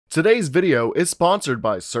Today's video is sponsored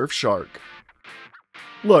by Surfshark.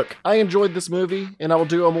 Look, I enjoyed this movie, and I will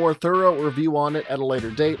do a more thorough review on it at a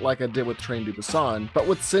later date like I did with Train to Busan, but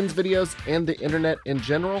with Sin's videos and the internet in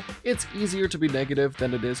general, it's easier to be negative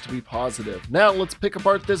than it is to be positive. Now let's pick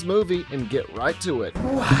apart this movie and get right to it.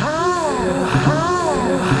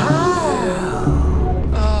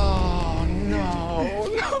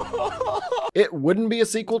 It wouldn't be a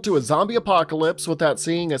sequel to a zombie apocalypse without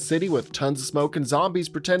seeing a city with tons of smoke and zombies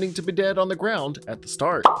pretending to be dead on the ground at the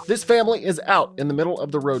start. This family is out in the middle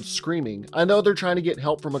of the road screaming. I know they're trying to get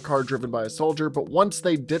help from a car driven by a soldier, but once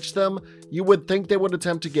they ditch them, you would think they would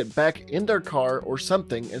attempt to get back in their car or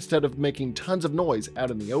something instead of making tons of noise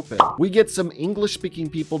out in the open. We get some English-speaking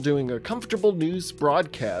people doing a comfortable news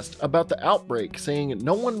broadcast about the outbreak, saying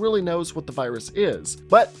no one really knows what the virus is,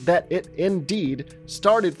 but that it indeed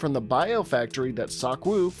started from the biofactory that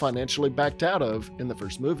Sakwu financially backed out of in the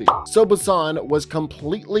first movie. So Busan was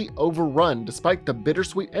completely overrun despite the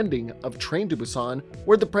bittersweet ending of Train to Busan,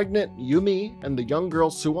 where the pregnant Yumi and the young girl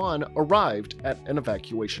Suan arrived at an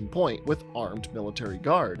evacuation point with armed military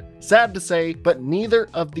guard. Sad to say, but neither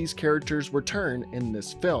of these characters return in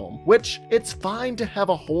this film, which it's fine to have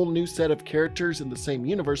a whole new set of characters in the same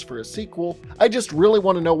universe for a sequel. I just really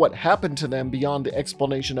want to know what happened to them beyond the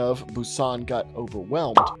explanation of Busan got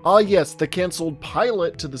overwhelmed. Ah yes, the canceled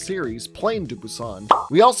pilot to the series, Train to Busan.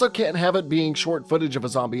 We also can't have it being short footage of a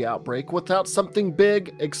zombie outbreak without something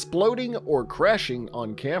big exploding or crashing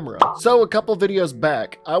on camera. So a couple videos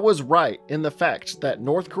back, I was right in the fact that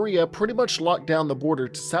North Korea pretty much locked down the border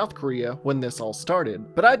to South Korea when this all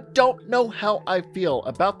started, but I don't know how I feel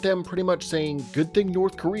about them pretty much saying good thing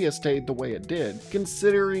North Korea stayed the way it did,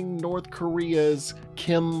 considering North Korea's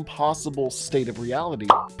Kim possible state of reality.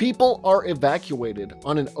 People are evacuated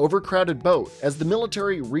on an overcrowded boat as the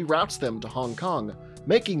military reroutes them to Hong Kong,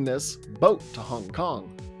 making this Boat to Hong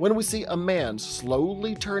Kong, when we see a man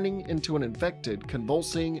slowly turning into an infected,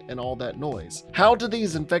 convulsing, and all that noise. How do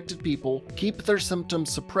these infected people keep their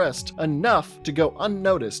symptoms suppressed enough to go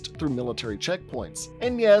unnoticed through military checkpoints?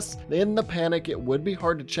 And yes, in the panic it would be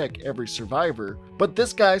hard to check every survivor, but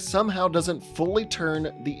this guy somehow doesn't fully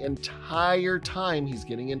turn the entire time he's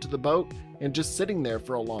getting into the boat and just sitting there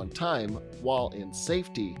for a long time while in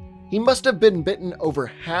safety. He must have been bitten over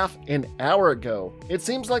half an hour ago. It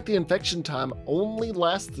seems like the infection time only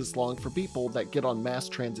lasts this long for people that get on mass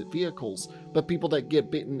transit vehicles, but people that get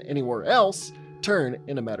bitten anywhere else turn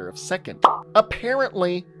in a matter of seconds.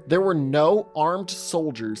 Apparently, there were no armed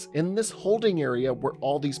soldiers in this holding area where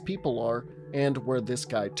all these people are and where this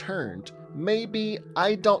guy turned. Maybe,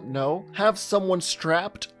 I don't know, have someone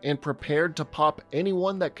strapped and prepared to pop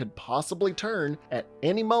anyone that could possibly turn at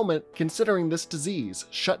any moment, considering this disease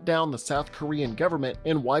shut down the South Korean government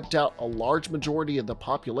and wiped out a large majority of the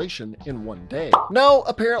population in one day. No,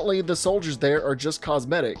 apparently the soldiers there are just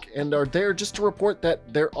cosmetic and are there just to report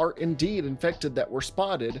that there are indeed infected that were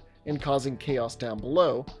spotted and causing chaos down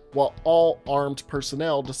below, while all armed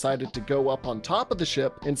personnel decided to go up on top of the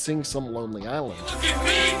ship and sing some Lonely Island. Look at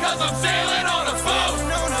me, 'cause I'm sailing on a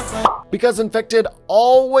boat. Because infected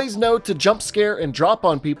always know to jump scare and drop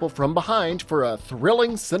on people from behind for a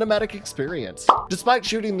thrilling cinematic experience. Despite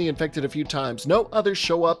shooting the infected a few times, no others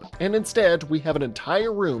show up, and instead we have an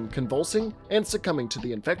entire room convulsing and succumbing to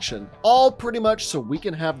the infection, all pretty much so we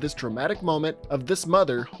can have this dramatic moment of this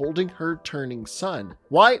mother holding her turning son.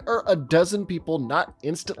 Why are a dozen people not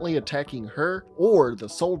instantly attacking her or the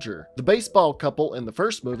soldier? The baseball couple in the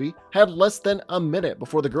first movie had less than a minute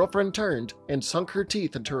before the girlfriend turned and sunk her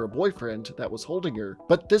teeth into her boyfriend that was holding her,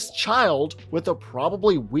 but this child with a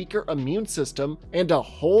probably weaker immune system and a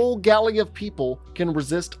whole galley of people can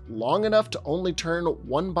resist long enough to only turn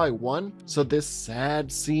one by one, so this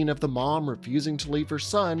sad scene of the mom refusing to leave her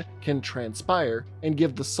son can transpire and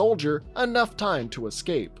give the soldier enough time to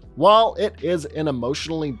escape. While it is an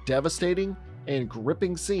emotionally devastating and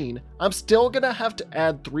gripping scene, I'm still gonna have to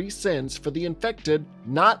add 3 sins for the infected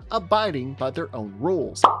not abiding by their own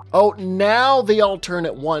rules. Oh, now they all turn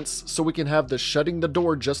at once so we can have the shutting the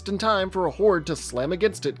door just in time for a horde to slam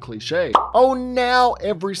against it cliche. Oh, now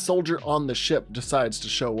every soldier on the ship decides to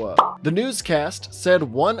show up. The newscast said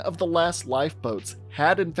one of the last lifeboats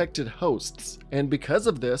had infected hosts, and because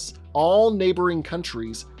of this, all neighboring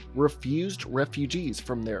countries refused refugees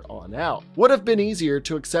from there on out. Would have been easier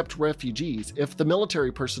to accept refugees if the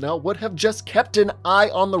military personnel would have just kept an eye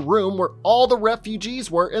on the room where all the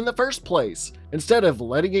refugees were in the first place, instead of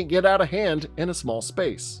letting it get out of hand in a small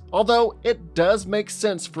space. Although it does make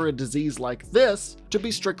sense for a disease like this to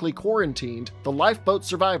be strictly quarantined, the lifeboat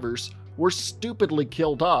survivors were stupidly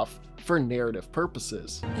killed off for narrative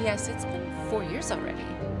purposes. Yes, it's been 4 years already.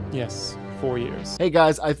 Yes, 4 years. Hey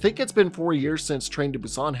guys, I think it's been 4 years since Train to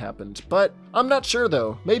Busan happened, but I'm not sure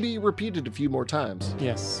though. Maybe repeated a few more times.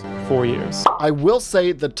 Yes, 4 years. I will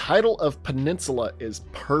say the title of Peninsula is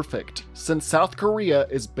perfect, since South Korea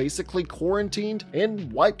is basically quarantined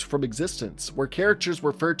and wiped from existence, where characters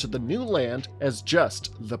refer to the new land as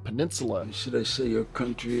just the Peninsula. Should I say your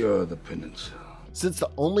country or the peninsula? Since the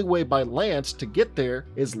only way by land to get there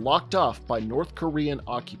is locked off by North Korean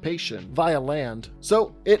occupation via land.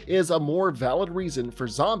 So it is a more valid reason for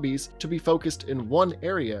zombies to be focused in one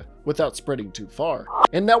area without spreading too far.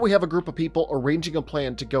 And now we have a group of people arranging a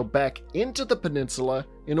plan to go back into the peninsula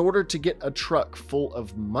in order to get a truck full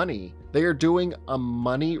of money. They are doing a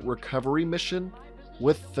money recovery mission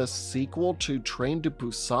with the sequel to Train to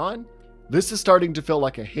Busan. This is starting to feel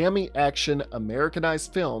like a hammy action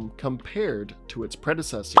Americanized film compared to its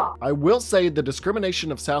predecessor. I will say the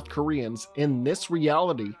discrimination of South Koreans in this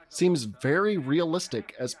reality seems very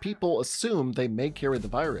realistic, as people assume they may carry the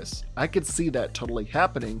virus. I could see that totally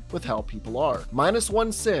happening with how people are.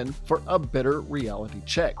 -1 sin for a better reality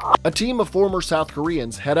check. A team of former South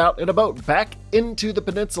Koreans head out in a boat back into the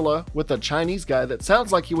peninsula with a Chinese guy that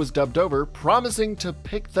sounds like he was dubbed over, promising to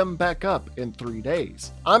pick them back up in 3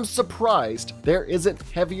 days. I'm surprised there isn't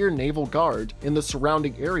heavier naval guard in the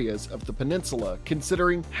surrounding areas of the peninsula,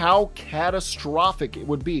 considering how catastrophic it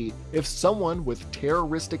would be if someone with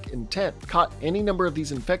terroristic intent caught any number of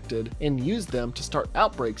these infected and used them to start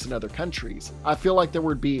outbreaks in other countries. I feel like there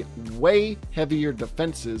would be way heavier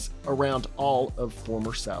defenses around all of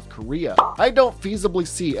former South Korea. I don't feasibly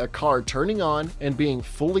see a car turning on and being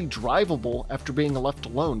fully drivable after being left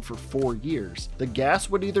alone for 4 years. The gas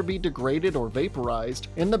would either be degraded or vaporized,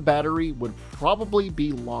 and the battery would probably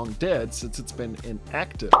be long dead since it's been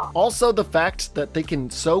inactive. Also, the fact that they can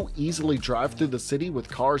so easily drive through the city with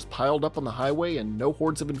cars piled up on the highway and no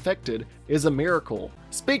hordes of infected is a miracle.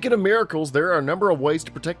 Speaking of miracles, there are a number of ways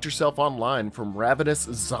to protect yourself online from ravenous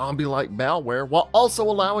zombie-like malware while also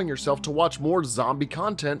allowing yourself to watch more zombie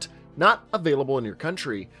content not available in your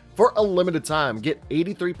country. For a limited time, get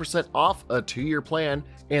 83% off a 2-year plan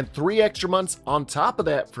and 3 extra months on top of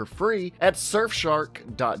that for free at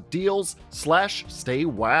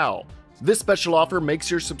surfshark.deals/staywow. This special offer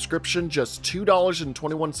makes your subscription just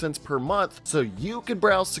 $2.21 per month, so you can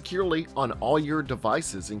browse securely on all your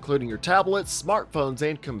devices, including your tablets, smartphones,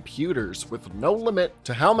 and computers, with no limit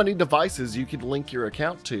to how many devices you can link your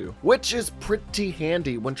account to, which is pretty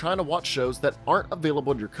handy when trying to watch shows that aren't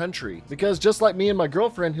available in your country. Because just like me and my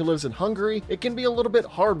girlfriend who lives in Hungary, it can be a little bit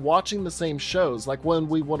hard watching the same shows, like when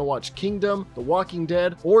we want to watch Kingdom, The Walking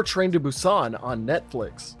Dead, or Train to Busan on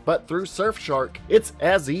Netflix. But through Surfshark, it's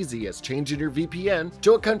as easy as changing your VPN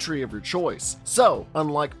to a country of your choice. So,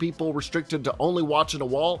 unlike people restricted to only watching a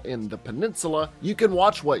wall in the peninsula, you can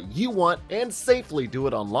watch what you want and safely do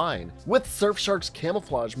it online. With Surfshark's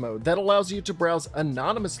camouflage mode that allows you to browse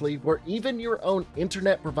anonymously where even your own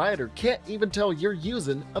internet provider can't even tell you're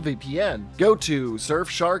using a VPN. Go to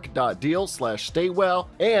surfshark.deal/staywow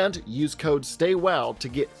and use code STAYWOW to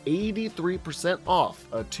get 83% off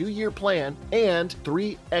a 2-year plan and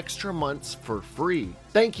 3 extra months for free.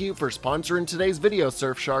 Thank you for sponsoring today's video,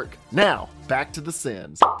 Surfshark. Now, back to the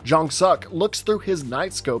sins. Jong-suk looks through his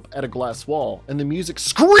night scope at a glass wall, and the music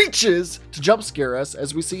screeches to jump scare us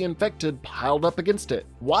as we see infected piled up against it.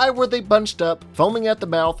 Why were they bunched up, foaming at the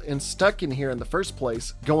mouth, and stuck in here in the first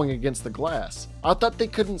place, going against the glass? I thought they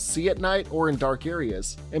couldn't see at night or in dark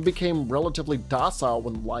areas, and became relatively docile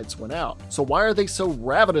when the lights went out. So why are they so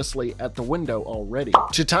ravenously at the window already?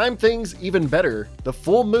 To time things even better, the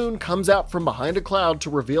full moon comes out from behind a cloud to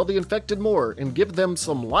reveal the infected more and give them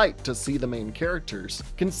some light to see the main characters.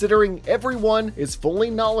 Considering everyone is fully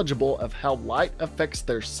knowledgeable of how light affects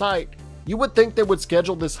their sight, you would think they would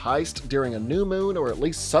schedule this heist during a new moon or at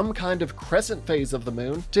least some kind of crescent phase of the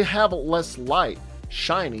moon to have less light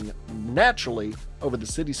shining naturally over the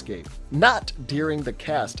cityscape, not during the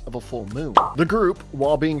cast of a full moon. The group,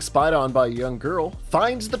 while being spied on by a young girl,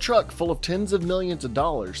 finds the truck full of tens of millions of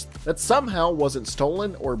dollars that somehow wasn't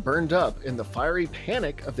stolen or burned up in the fiery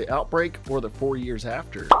panic of the outbreak or the 4 years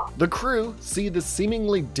after. The crew see the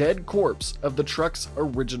seemingly dead corpse of the truck's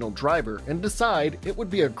original driver and decide it would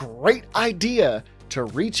be a great idea to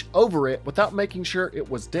reach over it without making sure it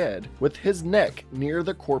was dead, with his neck near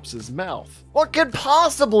the corpse's mouth. What could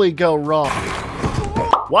possibly go wrong?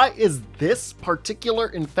 Why is this particular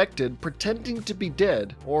infected pretending to be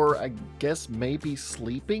dead, or I guess maybe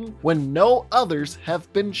sleeping, when no others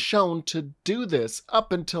have been shown to do this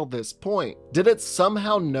up until this point? Did it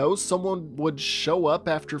somehow know someone would show up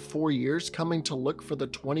after 4 years coming to look for the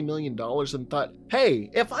 $20 million and thought, hey,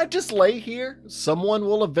 if I just lay here, someone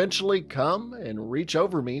will eventually come and reach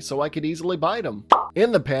over me so I could easily bite him?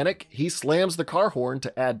 In the panic, he slams the car horn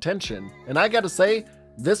to add tension, and I gotta say,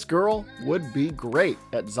 this girl would be great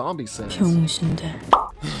at zombie scenes.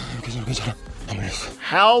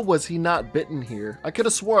 How was he not bitten here? I could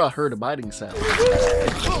have swore I heard a biting sound.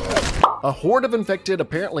 A horde of infected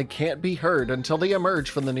apparently can't be heard until they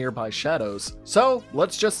emerge from the nearby shadows. So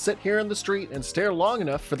let's just sit here in the street and stare long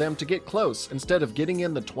enough for them to get close instead of getting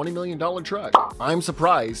in the $20 million truck. I'm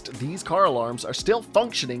surprised these car alarms are still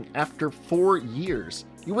functioning after 4 years.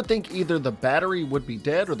 You would think either the battery would be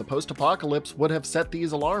dead or the post-apocalypse would have set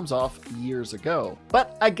these alarms off years ago.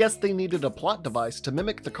 But I guess they needed a plot device to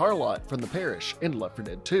mimic the car lot from the parish in Left 4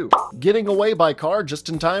 Dead 2. Getting away by car just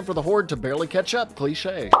in time for the horde to barely catch up,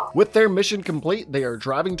 cliche. With their mission complete, they are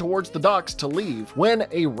driving towards the docks to leave when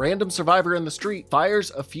a random survivor in the street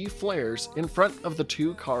fires a few flares in front of the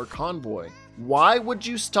 2-car convoy. Why would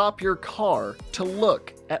you stop your car to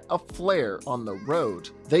look at a flare on the road?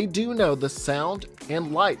 They do know the sound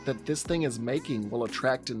and light that this thing is making will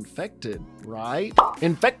attract infected, right?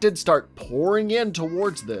 Infected start pouring in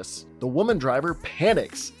towards this. The woman driver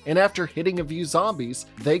panics, and after hitting a few zombies,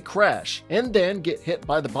 they crash and then get hit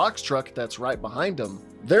by the box truck that's right behind them.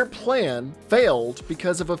 Their plan failed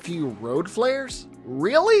because of a few road flares?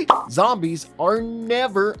 Really? Zombies are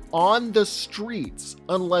never on the streets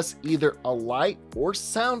unless either a light or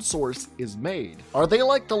sound source is made. Are they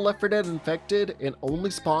like the Left 4 Dead infected and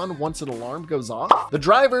only spawn once an alarm goes off? The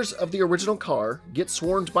drivers of the original car get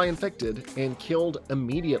swarmed by infected and killed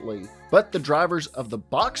immediately. But the drivers of the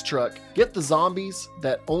box truck get the zombies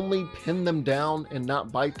that only pin them down and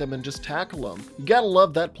not bite them and just tackle them. You gotta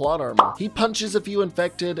love that plot armor. He punches a few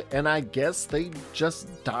infected and I guess they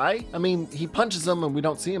just die? I mean, he punches them and we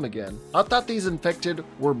don't see him again. I thought these infected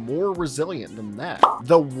were more resilient than that.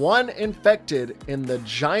 The one infected in the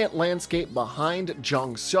giant landscape behind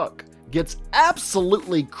Jong-suk gets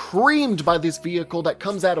absolutely creamed by this vehicle that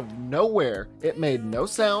comes out of nowhere. It made no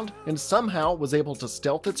sound and somehow was able to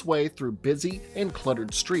stealth its way through busy and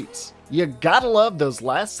cluttered streets. You gotta love those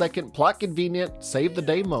last second plot convenient save the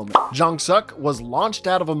day moment. Jong-suk was launched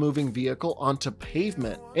out of a moving vehicle onto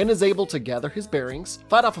pavement and is able to gather his bearings,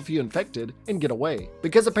 fight off a few infected, and get away.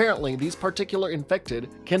 Because apparently these particular infected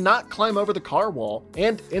cannot climb over the car wall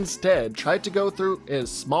and instead tried to go through a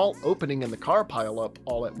small opening in the car pileup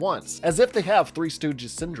all at once, as if they have Three Stooges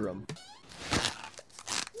syndrome.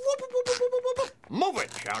 Move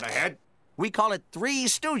it, shout ahead. We call it Three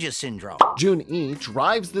Stooges syndrome. Jun-E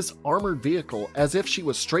drives this armored vehicle as if she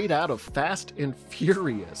was straight out of Fast and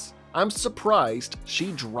Furious. I'm surprised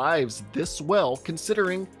she drives this well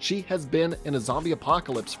considering she has been in a zombie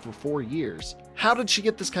apocalypse for 4 years. How did she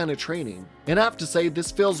get this kind of training? And I have to say, this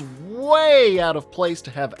feels way out of place to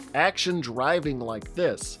have action driving like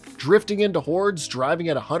this. Drifting into hordes, driving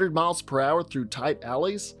at 100 miles per hour through tight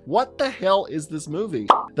alleys? What the hell is this movie?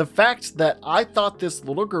 The fact that I thought this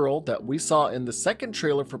little girl that we saw in the second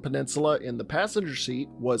trailer for Peninsula in the passenger seat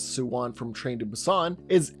was Suwon from Train to Busan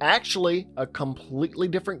is actually a completely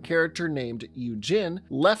different character named Eugene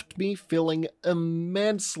left me feeling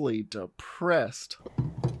immensely depressed.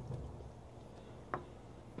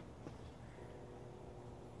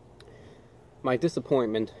 My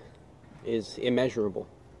disappointment is immeasurable,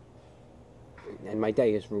 and my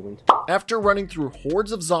day is ruined. After running through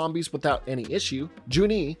hordes of zombies without any issue,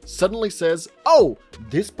 Jun-E suddenly says, oh,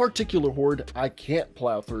 this particular horde I can't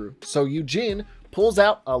plow through. So Eugene pulls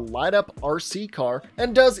out a light-up RC car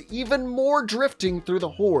and does even more drifting through the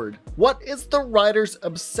horde. What is the writer's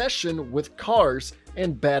obsession with cars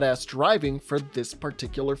and badass driving for this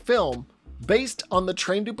particular film? Based on the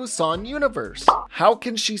Train to Busan universe. How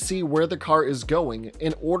can she see where the car is going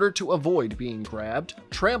in order to avoid being grabbed,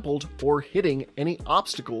 trampled, or hitting any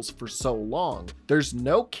obstacles for so long? There's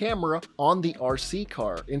no camera on the RC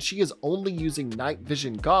car, and she is only using night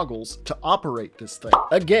vision goggles to operate this thing.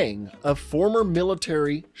 A gang of former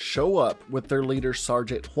military show up with their leader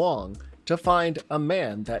Sergeant Huang to find a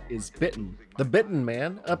man that is bitten. The bitten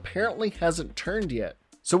man apparently hasn't turned yet,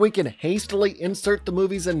 so we can hastily insert the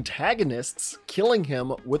movie's antagonists, killing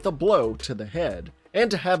him with a blow to the head,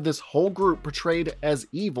 and to have this whole group portrayed as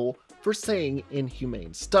evil for saying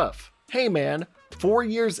inhumane stuff. Hey man, 4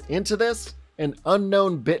 years into this, an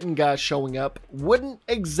unknown bitten guy showing up wouldn't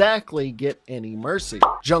exactly get any mercy.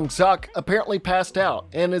 Jung-seok apparently passed out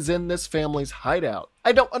and is in this family's hideout.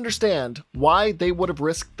 I don't understand why they would have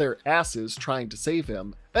risked their asses trying to save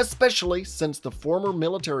him, especially since the former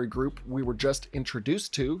military group we were just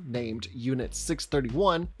introduced to, named Unit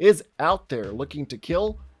 631, is out there looking to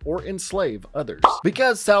kill or enslave others.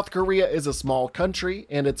 Because South Korea is a small country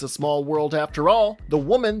and it's a small world after all, the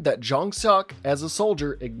woman that Jung-seok as a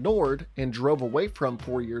soldier ignored and drove away from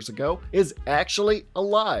 4 years ago is actually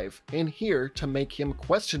alive and here to make him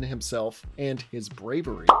question himself and his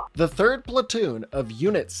bravery. The 3rd platoon of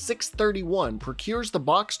Unit 631 procures the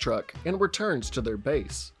box truck and returns to their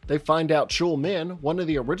base. They find out Chul Min, one of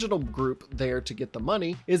the original group there to get the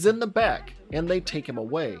money, is in the back, and they take him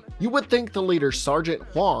away. You would think the leader, Sergeant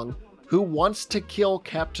Huang, who wants to kill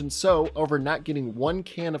Captain So over not getting 1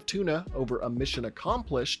 can of tuna over a mission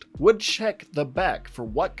accomplished, would check the back for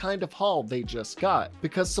what kind of haul they just got,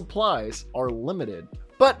 because supplies are limited.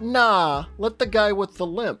 But nah, let the guy with the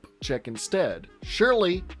limp check instead.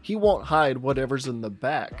 Surely he won't hide whatever's in the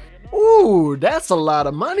back. Ooh, that's a lot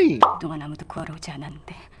of money.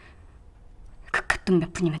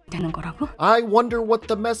 I wonder what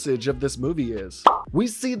the message of this movie is. We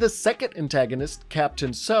see the second antagonist,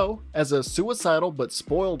 Captain So, as a suicidal but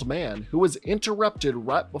spoiled man who was interrupted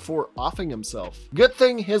right before offing himself. Good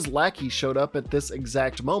thing his lackey showed up at this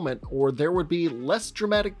exact moment, or there would be less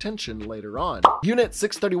dramatic tension later on. Unit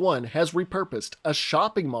 631 has repurposed a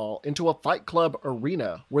shopping mall into a fight club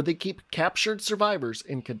arena where they keep captured survivors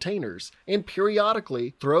in containers and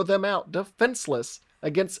periodically throw them out defenseless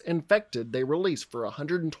against infected they release for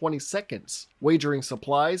 120 seconds, wagering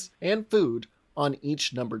supplies and food on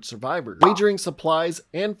each numbered survivor. Wagering supplies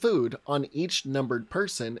and food on each numbered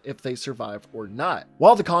person if they survive or not.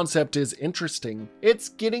 While the concept is interesting, it's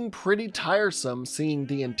getting pretty tiresome seeing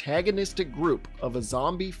the antagonistic group of a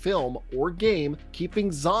zombie film or game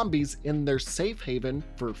keeping zombies in their safe haven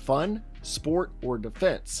for fun, sport, or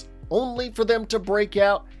defense, only for them to break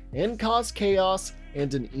out and cause chaos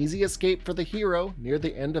and an easy escape for the hero near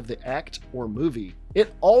the end of the act or movie.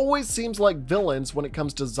 It always seems like villains when it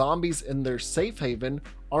comes to zombies in their safe haven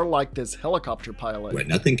are like this helicopter pilot. Where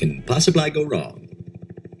nothing can possibly go wrong.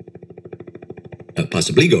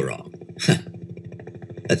 Possibly go wrong.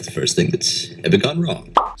 That's the first thing that's ever gone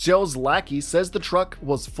wrong. Joe's lackey says the truck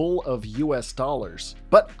was full of US dollars.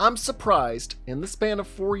 But I'm surprised, in the span of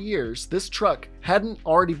 4 years, this truck hadn't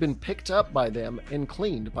already been picked up by them and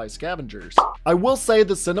cleaned by scavengers. I will say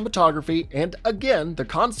the cinematography and, again, the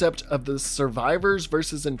concept of the survivors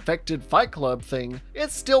versus infected fight club thing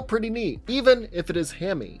is still pretty neat, even if it is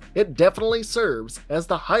hammy. It definitely serves as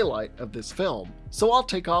the highlight of this film, so I'll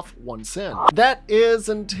take off 1 cent. That is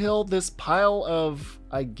until this pile of,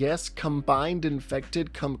 I guess, combined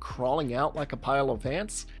infected come crawling out like a pile of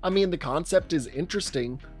ants. I mean, the concept is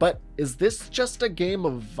interesting, but is this just a game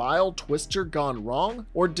of vile Twister gone wrong?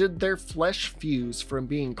 Or did their flesh fuse from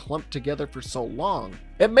being clumped together for so long?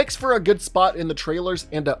 It makes for a good spot in the trailers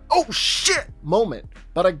and a "oh shit" moment,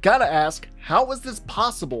 but I gotta ask, how is this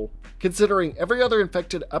possible considering every other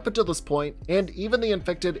infected up until this point, and even the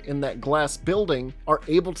infected in that glass building, are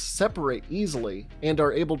able to separate easily and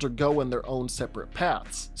are able to go in their own separate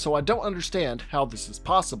paths. So I don't understand how this is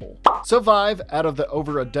possible. So 5 out of the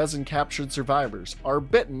over a dozen captured survivors are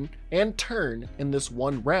bitten and turn in this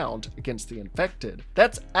one round against the infected.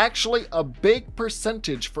 That's actually a big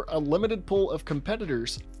percentage for a limited pool of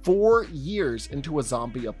competitors 4 years into a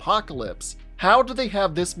zombie apocalypse. How do they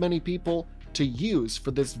have this many people to use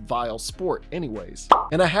for this vile sport anyways?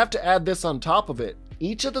 And I have to add this on top of it.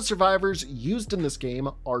 Each of the survivors used in this game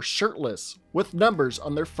are shirtless, with numbers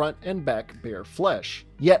on their front and back bare flesh.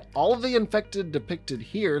 Yet all of the infected depicted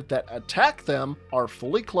here that attack them are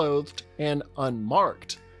fully clothed and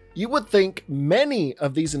unmarked. You would think many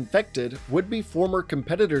of these infected would be former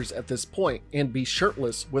competitors at this point and be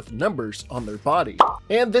shirtless with numbers on their body.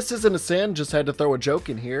 And this isn't a sin, just had to throw a joke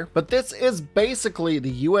in here, but this is basically the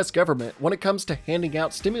US government when it comes to handing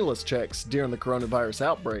out stimulus checks during the coronavirus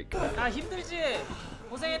outbreak.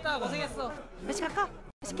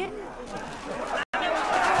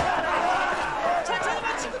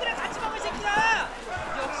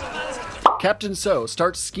 Captain So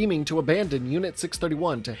starts scheming to abandon Unit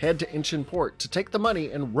 631 to head to Incheon Port to take the money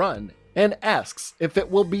and run, and asks if it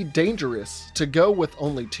will be dangerous to go with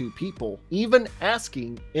only 2 people, even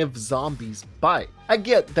asking if zombies bite. I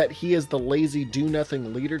get that he is the lazy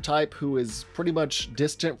do-nothing leader type who is pretty much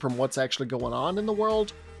distant from what's actually going on in the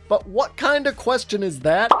world, but what kind of question is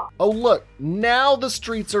that? Oh look, now the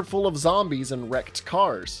streets are full of zombies and wrecked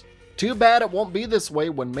cars. Too bad it won't be this way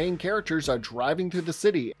when main characters are driving through the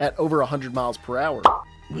city at over 100 miles per hour.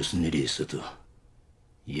 무슨 일이 있어도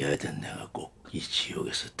얘든 내가 꼭 이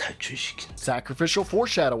지역에서 탈출시킨다. Sacrificial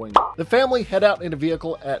foreshadowing. The family head out in a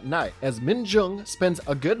vehicle at night as Min-jung spends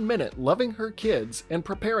a good minute loving her kids and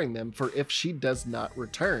preparing them for if she does not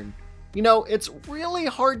return. You know, it's really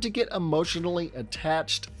hard to get emotionally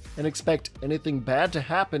attached and expect anything bad to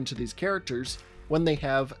happen to these characters when they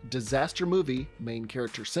have disaster movie main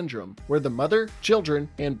character syndrome, where the mother, children,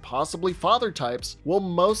 and possibly father types will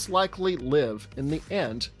most likely live in the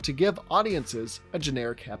end to give audiences a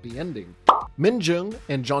generic happy ending. Min-jung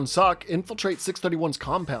and Jong-suk infiltrate 631's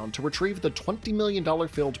compound to retrieve the $20 million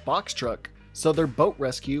filled box truck, so their boat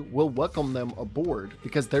rescue will welcome them aboard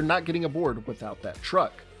because they're not getting aboard without that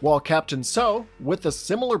truck. While Captain So, with a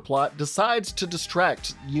similar plot, decides to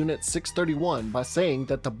distract Unit 631 by saying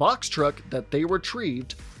that the box truck that they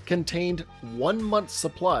retrieved contained 1 month's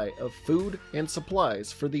supply of food and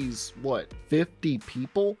supplies for these, 50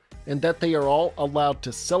 people? And that they are all allowed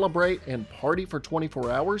to celebrate and party for 24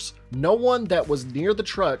 hours? No one that was near the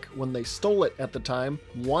truck when they stole it at the time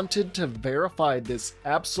wanted to verify this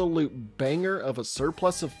absolute banger of a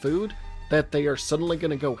surplus of food that they are suddenly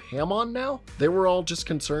going to go ham on now? They were all just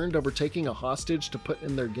concerned over taking a hostage to put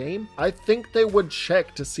in their game? I think they would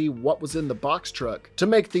check to see what was in the box truck to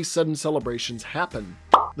make these sudden celebrations happen.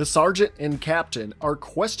 The sergeant and captain are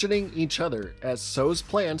questioning each other as So's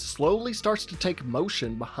plan slowly starts to take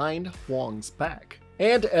motion behind Huang's back.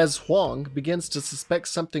 And as Huang begins to suspect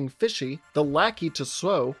something fishy, the lackey to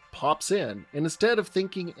So pops in, and instead of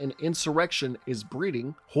thinking an insurrection is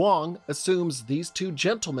breeding, Huang assumes these two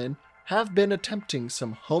gentlemen have been attempting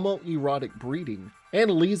some homoerotic breeding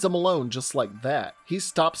and leaves them alone just like that. He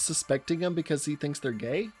stops suspecting them because he thinks they're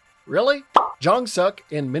gay? Really? Jong-suk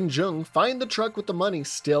and Min-jung find the truck with the money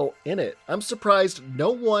still in it. I'm surprised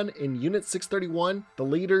no one in Unit 631, the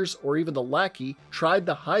leaders, or even the lackey tried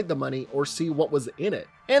to hide the money or see what was in it.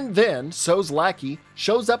 And then So's lackey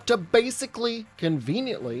shows up to basically,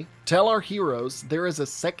 conveniently, tell our heroes there is a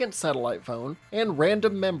second satellite phone, and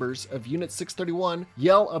random members of Unit 631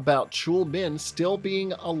 yell about Chul Min still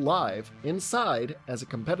being alive inside as a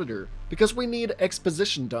competitor, because we need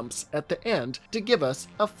exposition dumps at the end to give us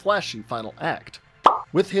a flashy final act.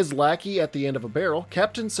 With his lackey at the end of a barrel,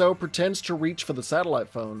 Captain So pretends to reach for the satellite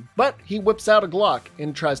phone, but he whips out a Glock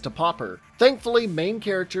and tries to pop her. Thankfully, main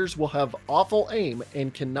characters will have awful aim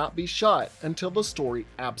and cannot be shot until the story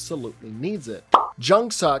absolutely needs it.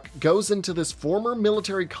 Jong-suk goes into this former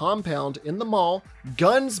military compound in the mall,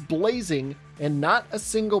 guns blazing, and not a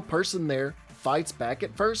single person there fights back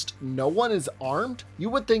at first. No one is armed.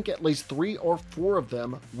 You would think at least 3 or 4 of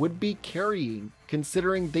them would be carrying,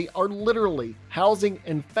 considering they are literally housing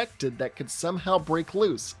infected that could somehow break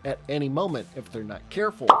loose at any moment if they're not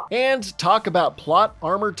careful. And talk about plot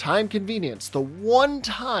armor time convenience. The one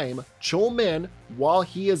time Chul Min, while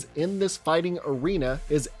he is in this fighting arena,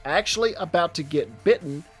 is actually about to get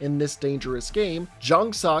bitten in this dangerous game,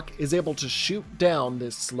 Jong-suk is able to shoot down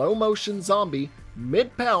this slow motion zombie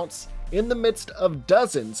mid-pounce in the midst of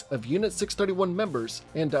dozens of Unit 631 members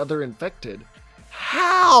and other infected.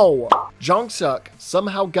 How? Jong-suk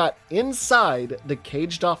somehow got inside the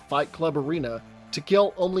caged-off Fight Club arena to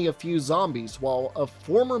kill only a few zombies while a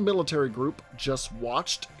former military group just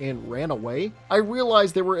watched and ran away. I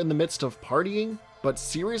realized they were in the midst of partying, but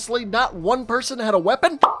seriously, not one person had a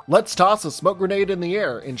weapon? Let's toss a smoke grenade in the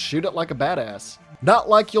air and shoot it like a badass. Not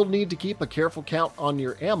like you'll need to keep a careful count on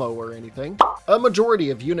your ammo or anything. A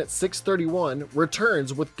majority of Unit 631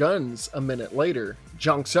 returns with guns a minute later.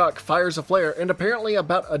 Jong-suk fires a flare and apparently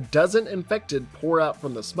about a dozen infected pour out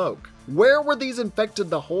from the smoke. Where were these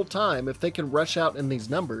infected the whole time if they can rush out in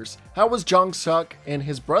these numbers? How was Jong-suk and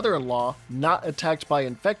his brother-in-law not attacked by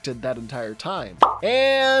infected that entire time?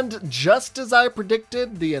 And just as I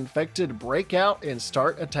predicted, the infected break out and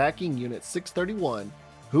start attacking Unit 631.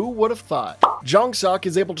 Who would have thought? Jong-suk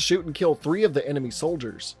is able to shoot and kill 3 of the enemy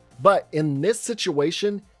soldiers. But in this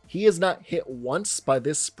situation, he is not hit once by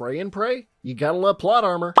this spray and pray. You gotta love plot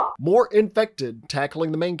armor. More infected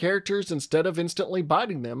tackling the main characters instead of instantly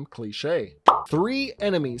biting them, cliche. 3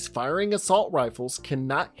 enemies firing assault rifles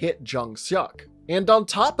cannot hit Jong-suk. And on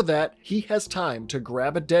top of that, he has time to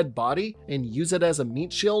grab a dead body and use it as a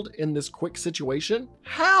meat shield in this quick situation?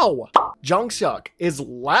 How? Jong-suk is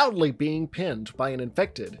loudly being pinned by an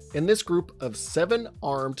infected, and this group of 7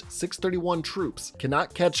 armed 631 troops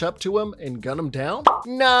cannot catch up to him and gun him down?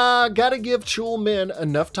 Nah, gotta give Chul Min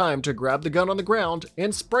enough time to grab the gun on the ground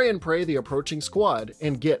and spray and pray the approaching squad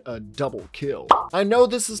and get a double kill. I know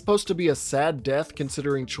this is supposed to be a sad death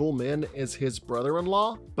considering Chul Min is his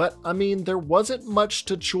brother-in-law, but I mean, there wasn't isn't much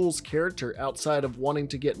to Chul's character outside of wanting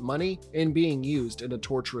to get money and being used in a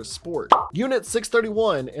torturous sport. Unit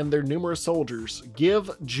 631 and their numerous soldiers give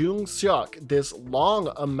Jung Seok this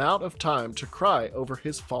long amount of time to cry over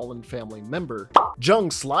his fallen family member.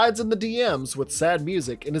 Jung slides in the DMs with sad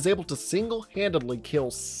music and is able to single-handedly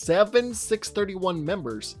kill 7 631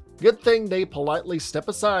 members. Good thing they politely step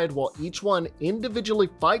aside while each one individually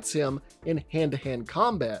fights him in hand-to-hand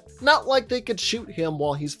combat. Not like they could shoot him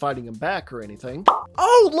while he's fighting him back or anything.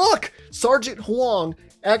 Oh look! Sergeant Huang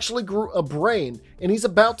actually grew a brain and he's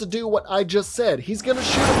about to do what I just said. He's gonna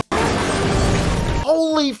shoot him.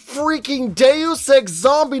 Holy freaking Deus Ex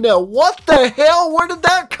Zombie now. What the hell? Where did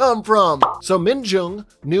that come from? So Min Jung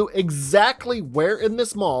knew exactly where in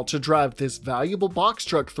this mall to drive this valuable box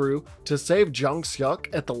truck through to save Jung Seok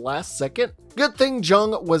at the last second. Good thing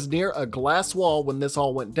Jung was near a glass wall when this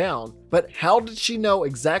all went down, but how did she know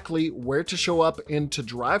exactly where to show up and to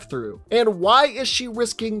drive through? And why is she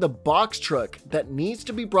risking the box truck that needs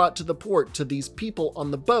to be brought to the port to these people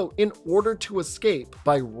on the boat in order to escape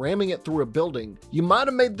by ramming it through a building? You might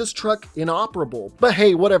have made this truck inoperable, but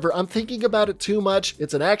hey, whatever, I'm thinking about it too much.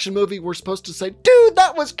 It's an action movie. We're supposed to say, dude,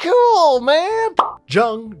 that was cool, man.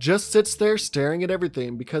 Jung just sits there staring at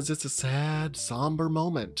everything because it's a sad, somber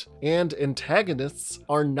moment, and antagonists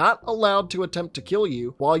are not allowed to attempt to kill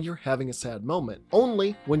you while you're having a sad moment.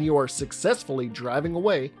 Only when you are successfully driving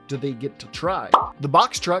away do they get to try. The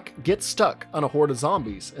box truck gets stuck on a horde of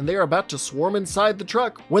zombies, and they are about to swarm inside the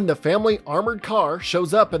truck when the family armored car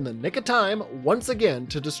shows up in the nick of time once again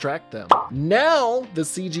to distract them. Now the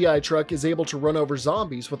CGI truck is able to run over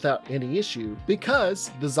zombies without any issue because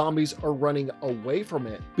the zombies are running away from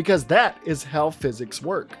it, because that is how physics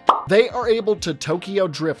work. They are able to Tokyo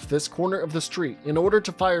drift this corner of the street in order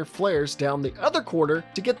to fire flares down the other corner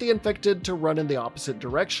to get the infected to run in the opposite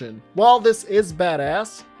direction. While this is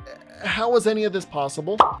badass, how is any of this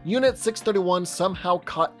possible? Unit 631 somehow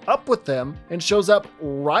caught up with them and shows up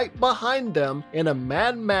right behind them in a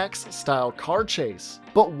Mad Max style car chase.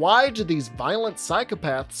 But why do these violent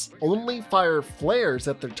psychopaths only fire flares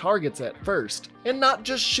at their targets at first and not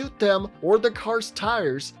just shoot them or the car's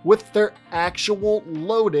tires with their actual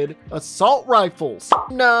loaded assault rifles?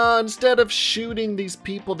 Nah, instead of shooting these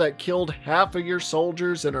people that killed half of your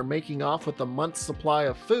soldiers and are making off with a month's supply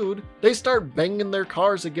of food, they start banging their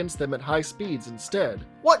cars against them at high speeds instead.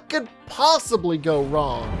 What could possibly go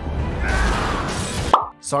wrong?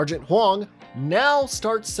 Sergeant Huang now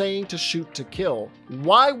starts saying to shoot to kill.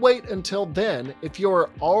 Why wait until then if you're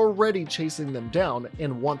already chasing them down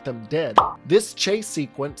and want them dead? This chase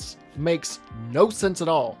sequence makes no sense at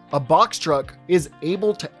all. A box truck is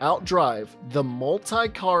able to outdrive the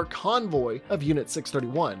multi-car convoy of Unit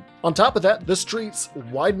 631. On top of that, the streets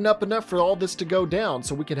widen up enough for all this to go down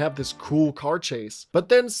so we can have this cool car chase. But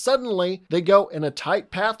then suddenly they go in a tight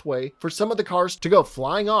pathway for some of the cars to go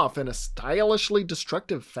flying off in a stylishly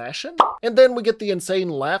destructive fashion. And then we get the insane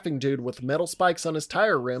laughing dude with metal spikes on his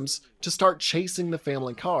tire rims to start chasing the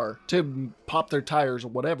family car to pop their tires or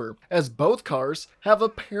whatever, as both cars have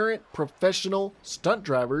apparent professional stunt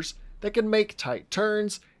drivers that can make tight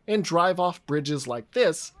turns and drive off bridges like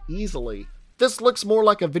this easily. This looks more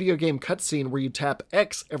like a video game cutscene where you tap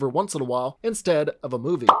X every once in a while instead of a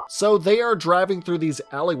movie. So they are driving through these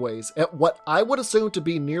alleyways at what I would assume to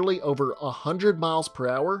be nearly over 100 miles per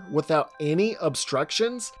hour without any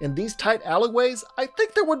obstructions. In these tight alleyways, I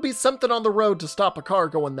think there would be something on the road to stop a car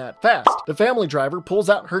going that fast. The family driver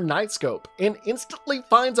pulls out her night scope and instantly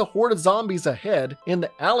finds a horde of zombies ahead in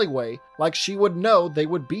the alleyway, like she would know they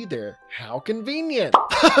would be there. How convenient.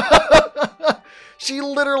 She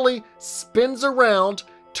literally spins around,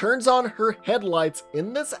 turns on her headlights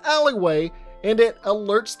in this alleyway, and it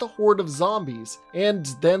alerts the horde of zombies, and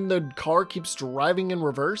then the car keeps driving in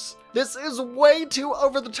reverse. This is way too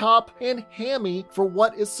over the top and hammy for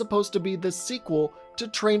what is supposed to be the sequel to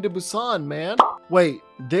Train to Busan, man. Wait,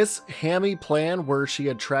 this hammy plan where she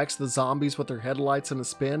attracts the zombies with her headlights and a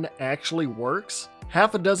spin actually works?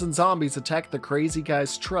 Half a dozen zombies attack the crazy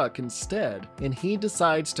guy's truck instead, and he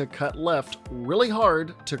decides to cut left really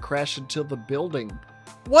hard to crash into the building.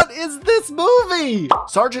 What is this movie?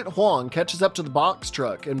 Sergeant Huang catches up to the box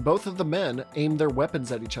truck and both of the men aim their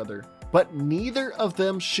weapons at each other. But neither of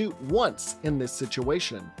them shoot once in this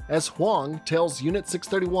situation, as Huang tells Unit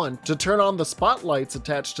 631 to turn on the spotlights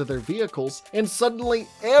attached to their vehicles, and suddenly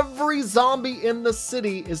every zombie in the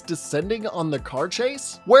city is descending on the car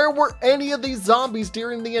chase? Where were any of these zombies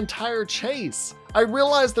during the entire chase? I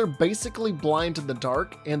realize they're basically blind in the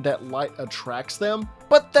dark and that light attracts them,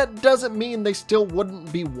 but that doesn't mean they still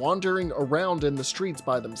wouldn't be wandering around in the streets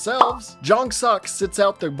by themselves. Jong-suk sits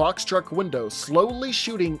out the box truck window, slowly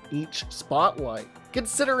shooting each spotlight.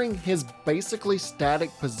 Considering his basically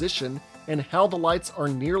static position and how the lights are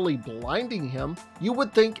nearly blinding him, you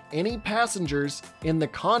would think any passengers in the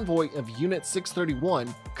convoy of Unit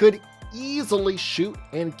 631 could easily shoot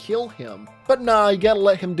and kill him. But nah, you gotta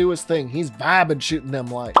let him do his thing. He's vibing shooting them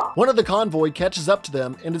lights. One of the convoy catches up to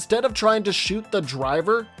them, and instead of trying to shoot the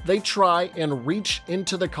driver, they try and reach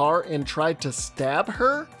into the car and try to stab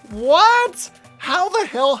her? What? How the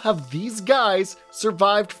hell have these guys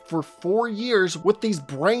survived for 4 years with these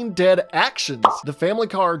brain-dead actions? The family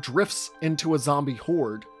car drifts into a zombie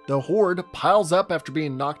horde. The horde piles up after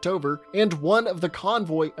being knocked over, and one of the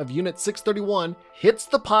convoy of Unit 631 hits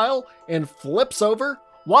the pile and flips over.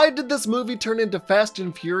 Why did this movie turn into Fast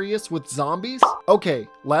and Furious with zombies? Okay,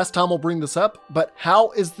 last time I'll bring this up, but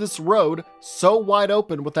how is this road so wide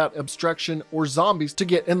open without obstruction or zombies to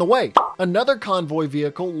get in the way? Another convoy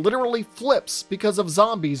vehicle literally flips because of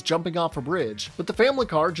zombies jumping off a bridge, but the family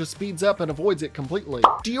car just speeds up and avoids it completely.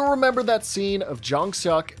 Do you remember that scene of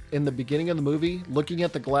Jong-suk in the beginning of the movie looking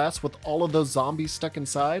at the glass with all of those zombies stuck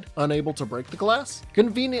inside, unable to break the glass?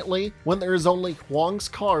 Conveniently, when there is only Hwang's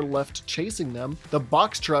car left chasing them, the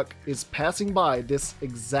box truck is passing by this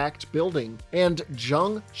exact building, and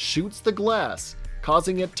Jung shoots the glass,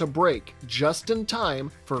 causing it to break just in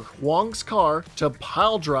time for Hwang's car to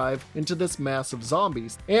pile drive into this mass of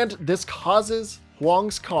zombies. And this causes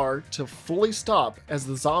Hwang's car to fully stop as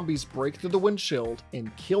the zombies break through the windshield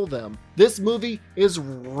and kill them. This movie is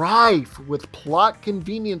rife with plot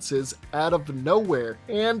conveniences out of nowhere,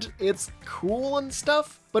 and it's cool and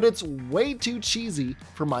stuff, but it's way too cheesy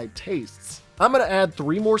for my tastes. I'm gonna add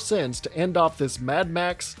 3 more sins to end off this Mad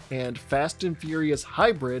Max and Fast and Furious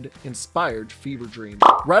hybrid inspired fever dream.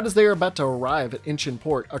 Right as they are about to arrive at Incheon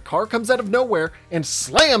Port, a car comes out of nowhere and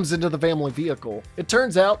slams into the family vehicle. It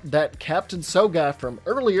turns out that Captain Soga from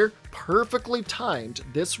earlier perfectly timed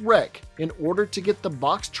this wreck in order to get the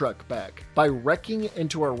box truck back by wrecking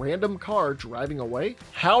into a random car driving away.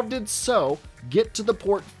 How did So get to the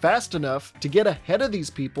port fast enough to get ahead of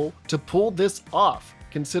these people to pull this off?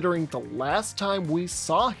 Considering the last time we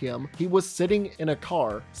saw him, he was sitting in a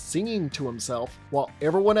car singing to himself while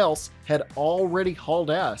everyone else had already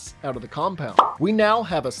hauled ass out of the compound. We now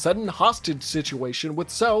have a sudden hostage situation with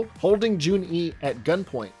So holding Jun-E at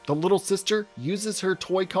gunpoint. The little sister uses her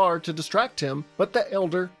toy car to distract him, but the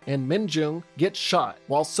elder and Min-jung get shot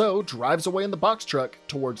while So drives away in the box truck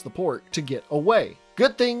towards the port to get away.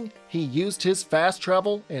 Good thing he used his fast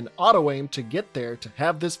travel and auto-aim to get there to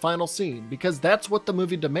have this final scene, because that's what the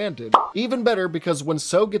movie demanded. Even better, because when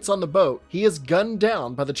So gets on the boat, he is gunned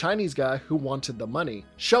down by the Chinese guy who wanted the money,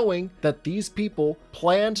 showing that these people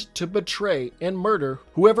planned to betray and murder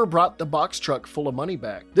whoever brought the box truck full of money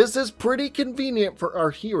back. This is pretty convenient for our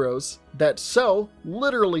heroes that So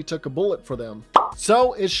literally took a bullet for them.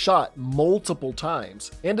 So is shot multiple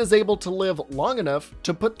times and is able to live long enough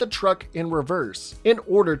to put the truck in reverse in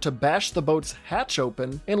order to bash the boat's hatch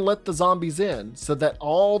open and let the zombies in so that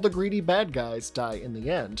all the greedy bad guys die in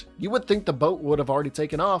the end. You would think the boat would have already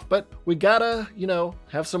taken off, but we gotta,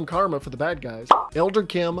 have some karma for the bad guys. Elder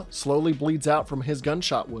Kim slowly bleeds out from his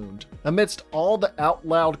gunshot wound. Amidst all the out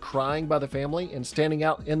loud crying by the family and standing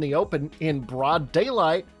out in the open in broad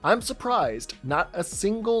daylight, I'm surprised not a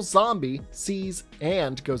single zombie sees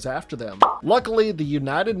and goes after them. Luckily, the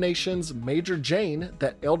United Nations Major Jane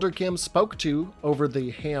that Elder Kim spoke to over the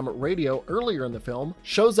ham radio earlier in the film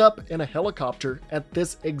shows up in a helicopter at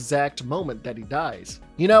this exact moment that he dies.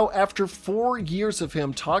 After 4 years of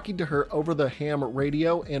him talking to her over the ham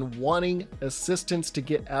radio and wanting assistance to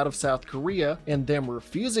get out of South Korea and them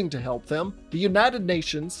refusing to help them, the United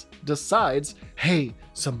Nations decides, hey,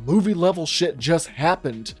 some movie level shit just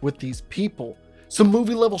happened with these people. Some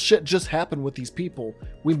movie level shit just happened with these people.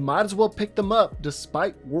 We might as well pick them up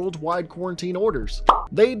despite worldwide quarantine orders.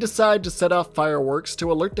 They decide to set off fireworks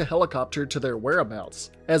to alert the helicopter to their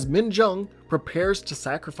whereabouts, as Min-jung prepares to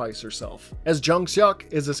sacrifice herself. As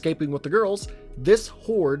Jung-seok is escaping with the girls, this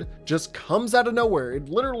horde just comes out of nowhere. It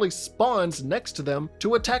literally spawns next to them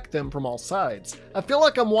to attack them from all sides. I feel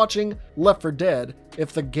like I'm watching Left 4 Dead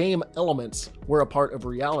if the game elements were a part of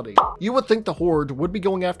reality. You would think the horde would be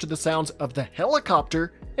going after the sounds of the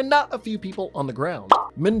helicopter and not a few people on the ground.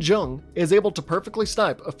 Min-jung is able to perfectly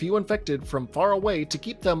snipe a few infected from far away to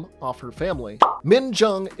keep them off her family.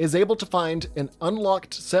 Min-jung is able to find an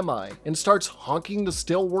unlocked semi and starts honking the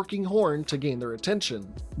still working horn to gain their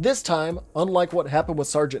attention. This time, unlike what happened with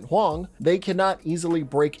Sergeant Huang, they cannot easily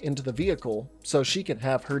break into the vehicle, so she can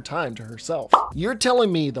have her time to herself. You're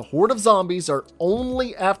telling me the horde of zombies are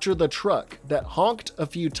only after the truck that honked a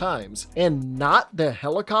few times and not the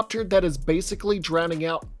helicopter that is basically drowning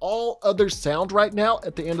out all other sound right now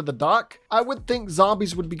at the end of the dock? I would think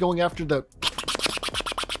zombies would be going after the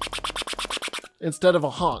instead of a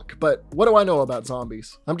honk, but what do I know about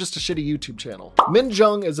zombies? I'm just a shitty YouTube channel.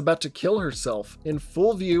 Min-jung is about to kill herself in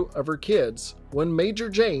full view of her kids when Major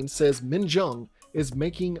Jane says Min-jung is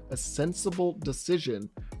making a sensible decision.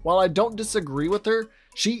 While I don't disagree with her,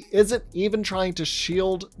 she isn't even trying to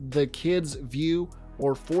shield the kids' view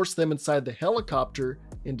or force them inside the helicopter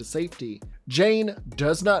into safety. Jane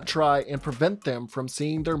does not try and prevent them from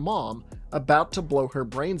seeing their mom about to blow her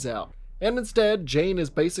brains out. And instead, Jane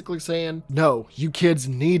is basically saying, no, you kids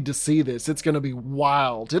need to see this. It's gonna be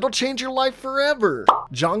wild. It'll change your life forever.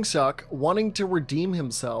 Jong-seok, wanting to redeem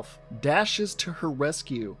himself, dashes to her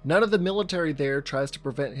rescue. None of the military there tries to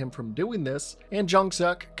prevent him from doing this, and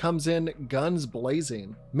Jong-seok comes in guns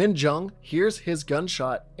blazing. Min-jung hears his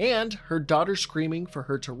gunshot and her daughter screaming for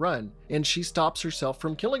her to run, and she stops herself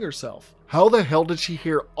from killing herself. How the hell did she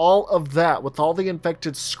hear all of that with all the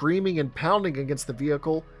infected screaming and pounding against the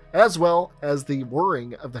vehicle, as well as the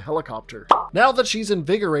whirring of the helicopter? Now that she's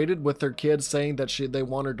invigorated with her kids saying that they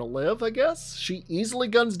want her to live, I guess, she easily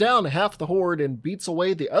guns down half the horde and beats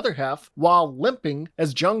away the other half while limping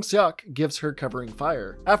as Jong-seok gives her covering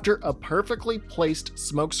fire. After a perfectly placed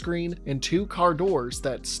smokescreen and 2 car doors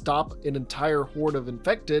that stop an entire horde of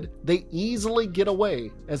infected, they easily get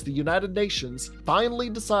away as the United Nations finally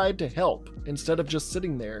decide to help instead of just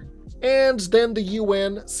sitting there. And then the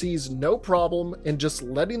UN sees no problem in just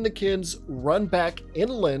letting the kids run back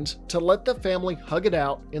inland to let the family hug it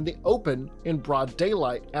out in the open in broad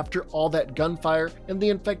daylight after all that gunfire and the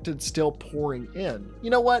infected still pouring in. You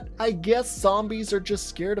know what? I guess zombies are just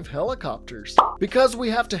scared of helicopters. Because we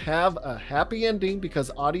have to have a happy ending because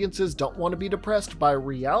audiences don't want to be depressed by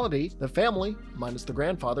reality, the family, minus the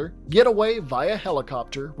grandfather, get away via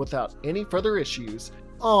helicopter without any further issues.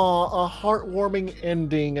 Aw, a heartwarming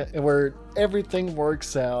ending where everything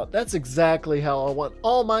works out. That's exactly how I want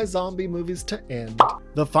all my zombie movies to end.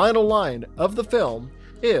 The final line of the film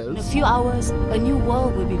is, in a few hours, a new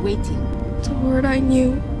world will be waiting. The word I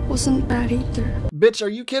knew wasn't bad either. bitch, are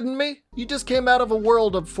you kidding me? You just came out of a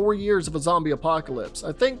world of 4 years of a zombie apocalypse.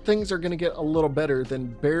 I think things are gonna get a little better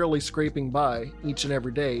than barely scraping by each and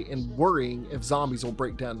every day and worrying if zombies will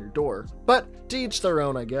break down your door. But to each their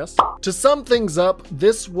own, I guess. To sum things up,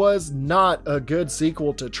 this was not a good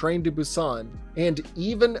sequel to Train to Busan. And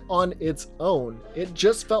even on its own, it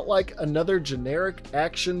just felt like another generic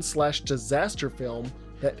action/disaster film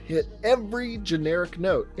that hit every generic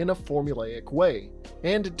note in a formulaic way,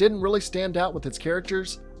 and it didn't really stand out with its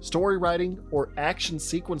characters, story writing, or action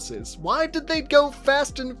sequences. Why did they go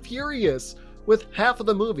Fast and Furious with half of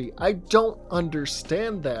the movie? I don't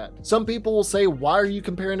understand that. Some people will say, why are you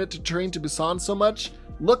comparing it to Train to Busan so much?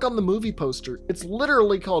 Look on the movie poster. It's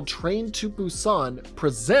literally called Train to Busan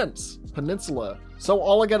Presents Peninsula. So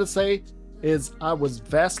all I gotta say is I was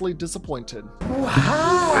vastly disappointed.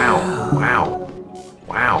 Wow. Wow.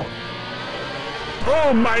 Wow.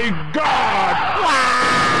 Oh my God!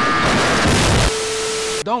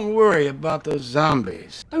 Don't worry about those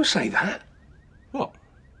zombies. Don't say that. What?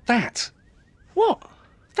 That. What?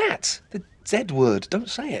 That. The Z word. Don't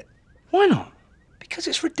say it. Why not? Because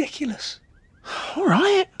it's ridiculous. All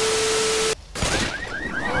right.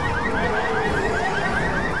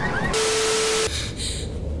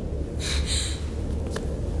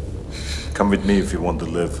 Come with me if you want to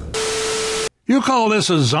live. You call this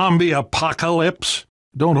a zombie apocalypse?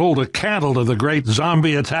 Don't hold a candle to the great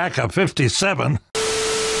zombie attack of '57.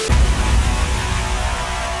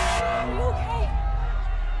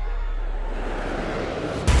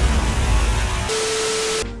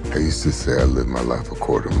 I used to say I lived my life a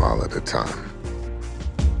quarter mile at a time.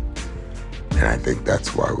 And I think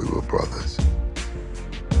that's why we were brothers.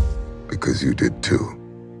 Because you did too.